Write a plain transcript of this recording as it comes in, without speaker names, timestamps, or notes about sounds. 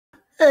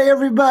Hey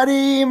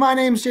everybody, my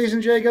name's Jason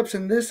Jacobs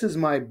and this is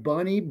my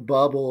bunny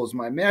bubbles,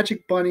 my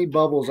magic bunny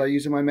bubbles I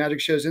use in my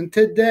magic shows. And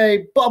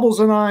today, Bubbles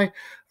and I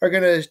are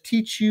going to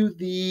teach you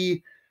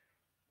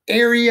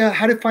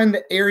how to find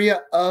the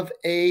area of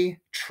a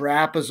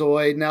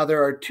trapezoid. Now,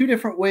 there are two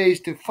different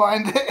ways to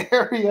find the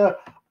area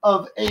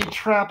of a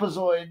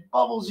trapezoid.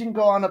 Bubbles, you can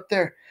go on up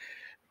there.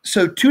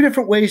 So, two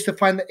different ways to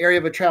find the area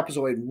of a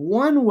trapezoid.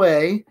 One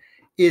way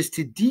is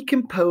to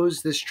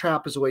decompose this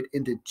trapezoid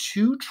into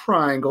two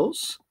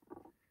triangles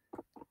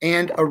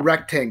and a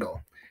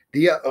rectangle.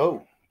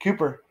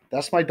 Cooper,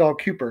 that's my dog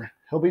Cooper.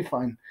 He'll be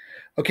fine.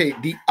 Okay,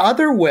 the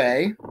other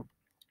way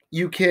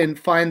you can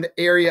find the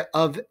area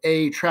of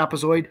a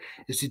trapezoid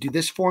is to do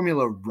this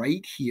formula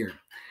right here.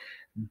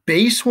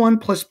 Base 1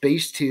 plus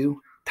base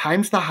 2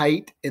 times the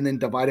height and then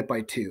divide it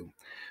by 2.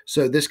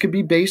 So this could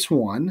be base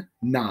 1,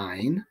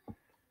 9.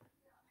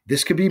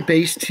 This could be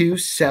base 2,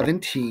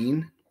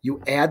 17. You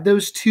add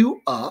those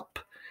two up,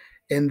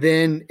 and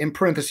then in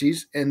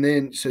parentheses, and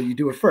then so you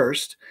do it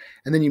first,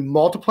 and then you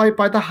multiply it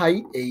by the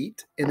height,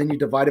 8, and then you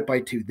divide it by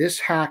 2. This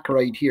hack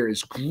right here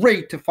is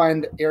great to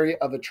find the area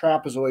of a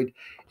trapezoid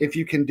if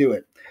you can do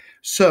it.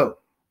 So,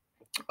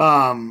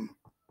 but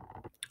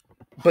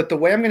the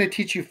way I'm going to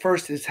teach you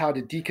first is how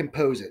to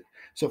decompose it.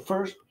 So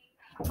first,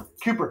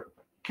 Cooper,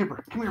 come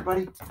here,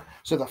 buddy.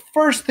 So the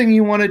first thing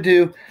you want to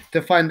do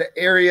to find the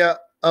area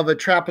of a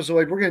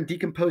trapezoid, we're going to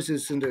decompose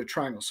this into a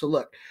triangle. So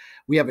look,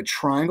 we have a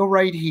triangle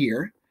right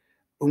here,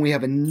 and we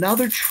have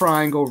another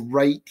triangle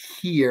right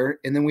here,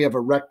 and then we have a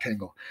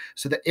rectangle.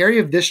 So the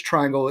area of this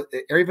triangle,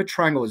 the area of a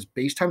triangle is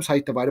base times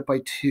height divided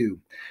by 2.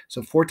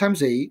 So 4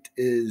 times 8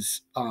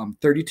 is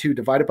 32,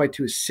 divided by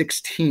 2 is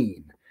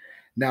 16.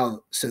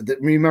 Now,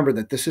 remember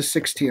that this is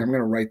 16. I'm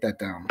going to write that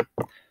down.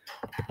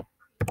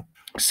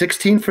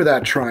 16 for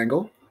that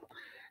triangle.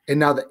 And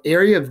now the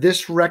area of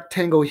this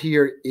rectangle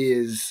here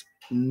is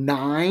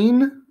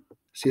 9.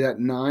 See that?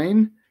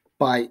 9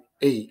 by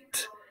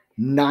 8.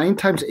 9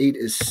 times 8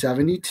 is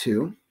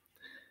 72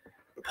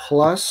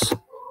 plus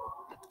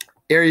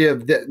area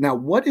of this. Now,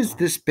 what is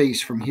this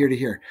base from here to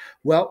here?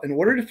 Well, in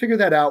order to figure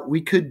that out,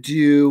 we could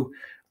do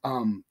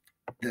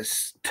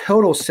this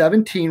total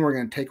 17. We're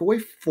going to take away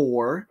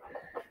 4,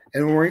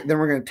 and then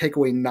we're going to take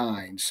away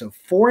 9. So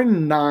 4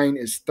 and 9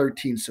 is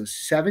 13. So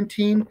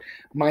 17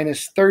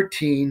 minus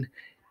 13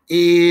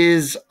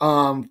 is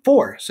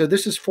 4. So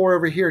this is 4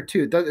 over here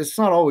too. It's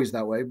not always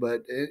that way,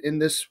 but in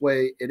this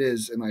way it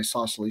is an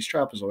isosceles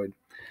trapezoid,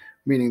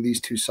 meaning these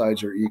two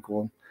sides are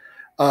equal.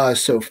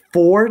 So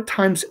 4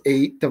 times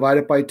 8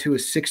 divided by 2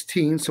 is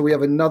 16. So we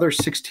have another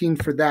 16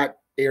 for that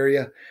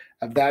area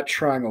of that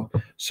triangle.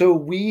 So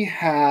we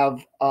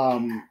have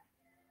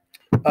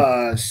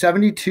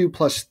 72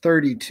 plus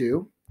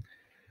 32.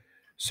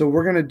 So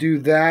we're going to do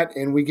that,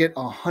 and we get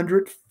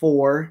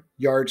 104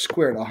 yards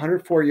squared,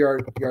 104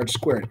 yards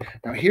squared.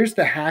 Now, here's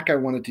the hack I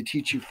wanted to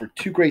teach you for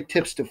 2 great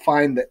tips to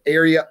find the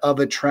area of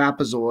a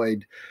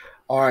trapezoid.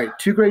 All right,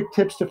 2 great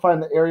tips to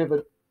find the area of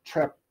a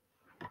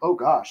Oh,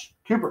 gosh.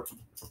 Cooper,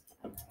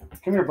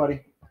 come here, buddy.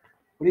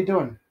 What are you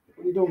doing?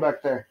 What are you doing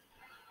back there?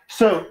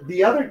 So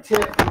the other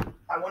tip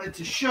I wanted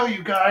to show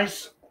you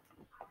guys,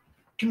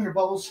 come here,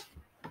 Bubbles.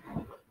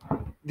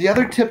 The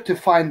other tip to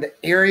find the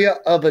area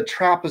of a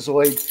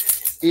trapezoid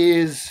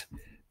is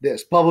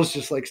this. Bubbles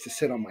just likes to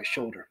sit on my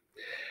shoulder.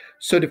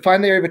 So to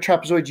find the area of a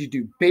trapezoid, you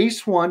do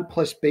base 1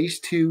 plus base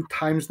 2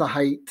 times the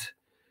height.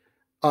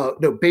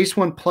 Base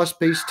 1 plus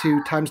base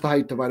 2 times the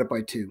height divided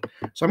by 2.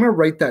 So I'm going to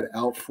write that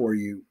out for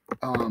you.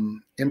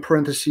 In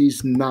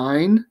parentheses,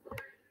 9,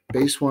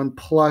 base 1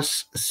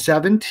 plus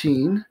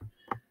 17,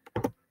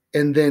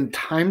 and then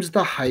times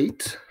the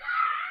height,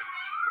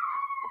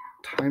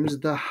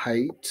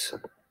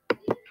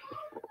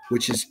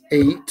 which is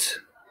 8,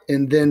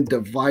 and then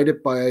divide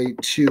it by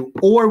 2.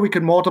 Or we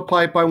could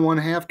multiply it by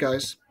 1/2,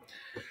 guys.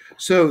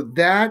 So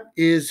that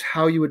is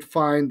how you would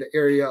find the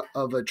area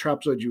of a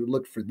trapezoid. You would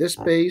look for this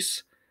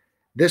base,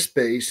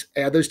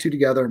 add those two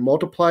together,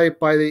 multiply it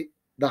by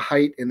the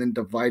height, and then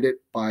divide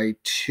it by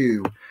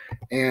 2.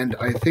 And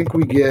I think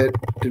we get,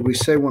 did we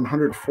say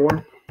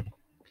 104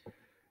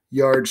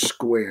 yards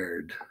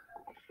squared?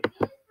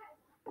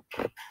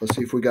 Let's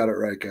see if we got it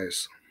right,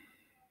 guys.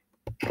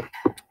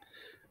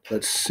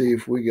 Let's see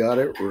if we got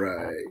it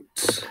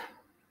right.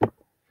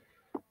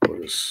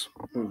 We'll just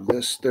move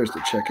this. There's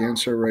the check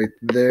answer right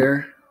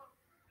there.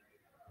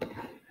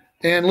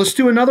 And let's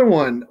do another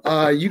one.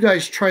 You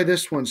guys try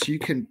this one so you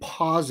can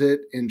pause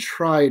it and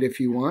try it if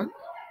you want.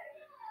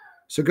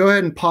 So go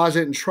ahead and pause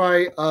it and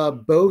try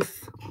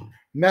both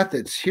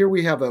methods. Here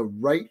we have a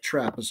right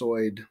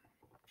trapezoid.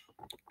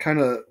 Kind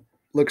of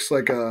looks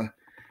like a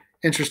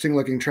interesting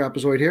looking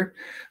trapezoid here.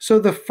 So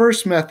the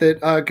first method,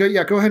 go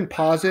ahead and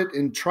pause it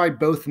and try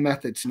both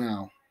methods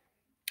now.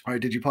 All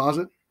right, did you pause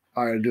it?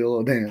 All right, do a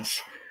little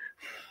dance.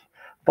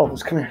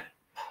 Bubbles, come here.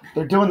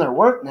 They're doing their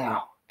work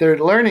now. They're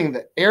learning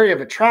the area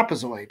of a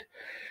trapezoid.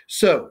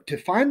 So to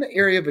find the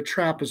area of a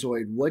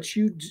trapezoid, what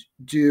you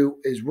do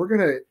is we're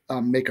going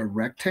to make a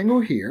rectangle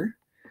here,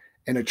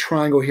 and a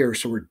triangle here.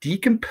 So we're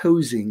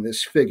decomposing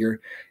this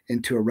figure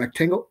into a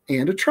rectangle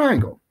and a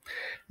triangle.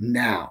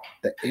 Now,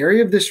 the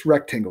area of this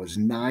rectangle is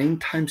 9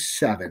 times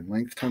 7,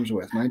 length times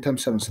width, 9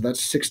 times 7. So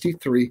that's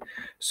 63.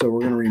 So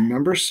we're going to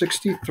remember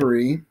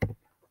 63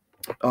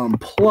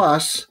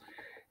 plus,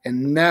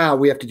 and now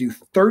we have to do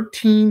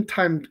 13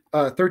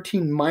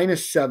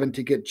 minus 7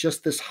 to get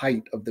just this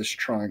height of this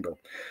triangle.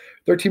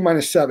 13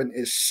 minus 7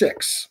 is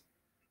 6.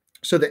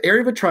 So the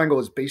area of a triangle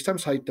is base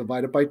times height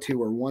divided by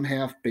 2, or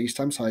 1/2 base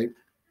times height.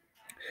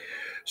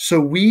 So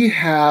we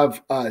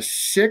have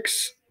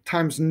 6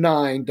 times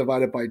 9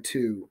 divided by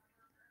 2.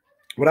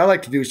 What I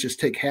like to do is just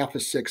take half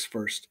of 6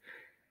 first.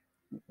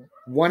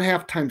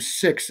 1/2 times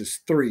 6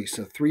 is 3.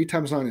 So 3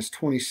 times 9 is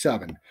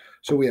 27.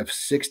 So we have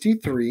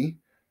 63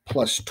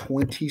 plus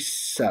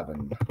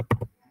 27.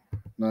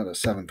 Not a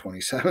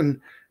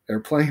 727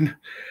 airplane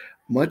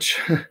much.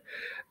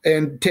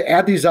 And to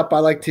add these up, I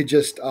like to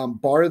just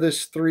bar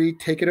this 3,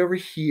 take it over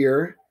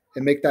here,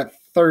 and make that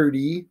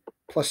 30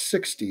 plus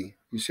 60.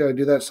 You see how I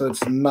do that? So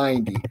it's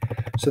 90.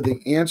 So the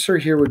answer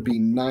here would be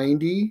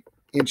 90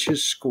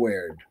 inches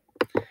squared.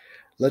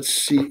 Let's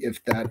see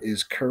if that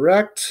is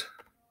correct.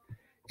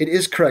 It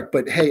is correct,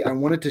 but hey, I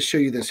wanted to show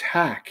you this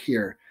hack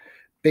here.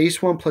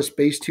 Base 1 plus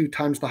base 2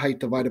 times the height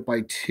divided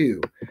by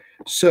 2.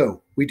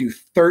 So we do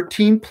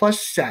 13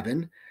 plus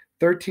 7.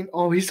 13,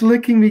 oh, he's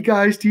licking me,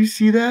 guys. Do you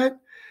see that?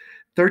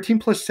 13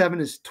 plus 7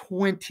 is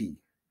 20.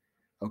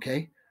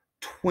 Okay,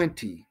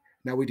 20.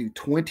 Now we do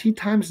 20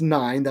 times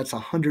 9, that's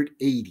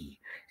 180.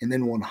 And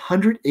then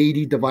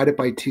 180 divided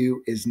by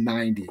 2 is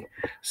 90.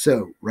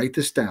 So write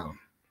this down.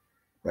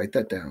 Write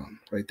that down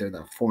right there,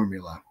 that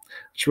formula.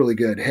 It's really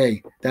good.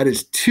 Hey, that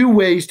is 2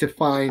 ways to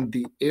find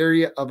the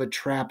area of a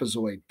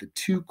trapezoid. The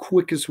 2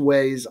 quickest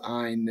ways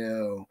I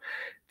know.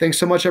 Thanks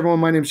so much, everyone.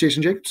 My name is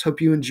Jason Jacobs. Hope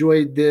you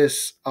enjoyed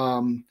this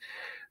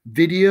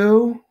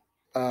video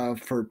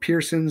for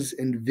Pearson's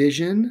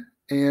enVision,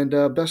 and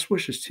best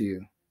wishes to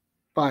you.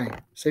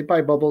 Bye. Say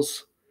bye,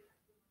 Bubbles.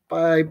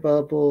 Bye,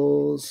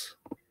 Bubbles.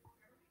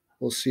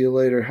 We'll see you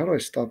later. How do I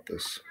stop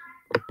this?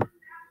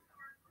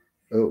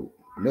 Oh,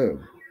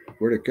 no.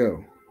 Where'd it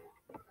go?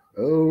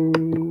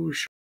 Oh,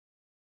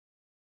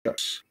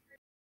 shucks.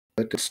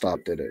 That did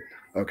stop, did it?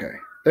 Okay.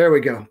 There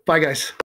we go. Bye, guys.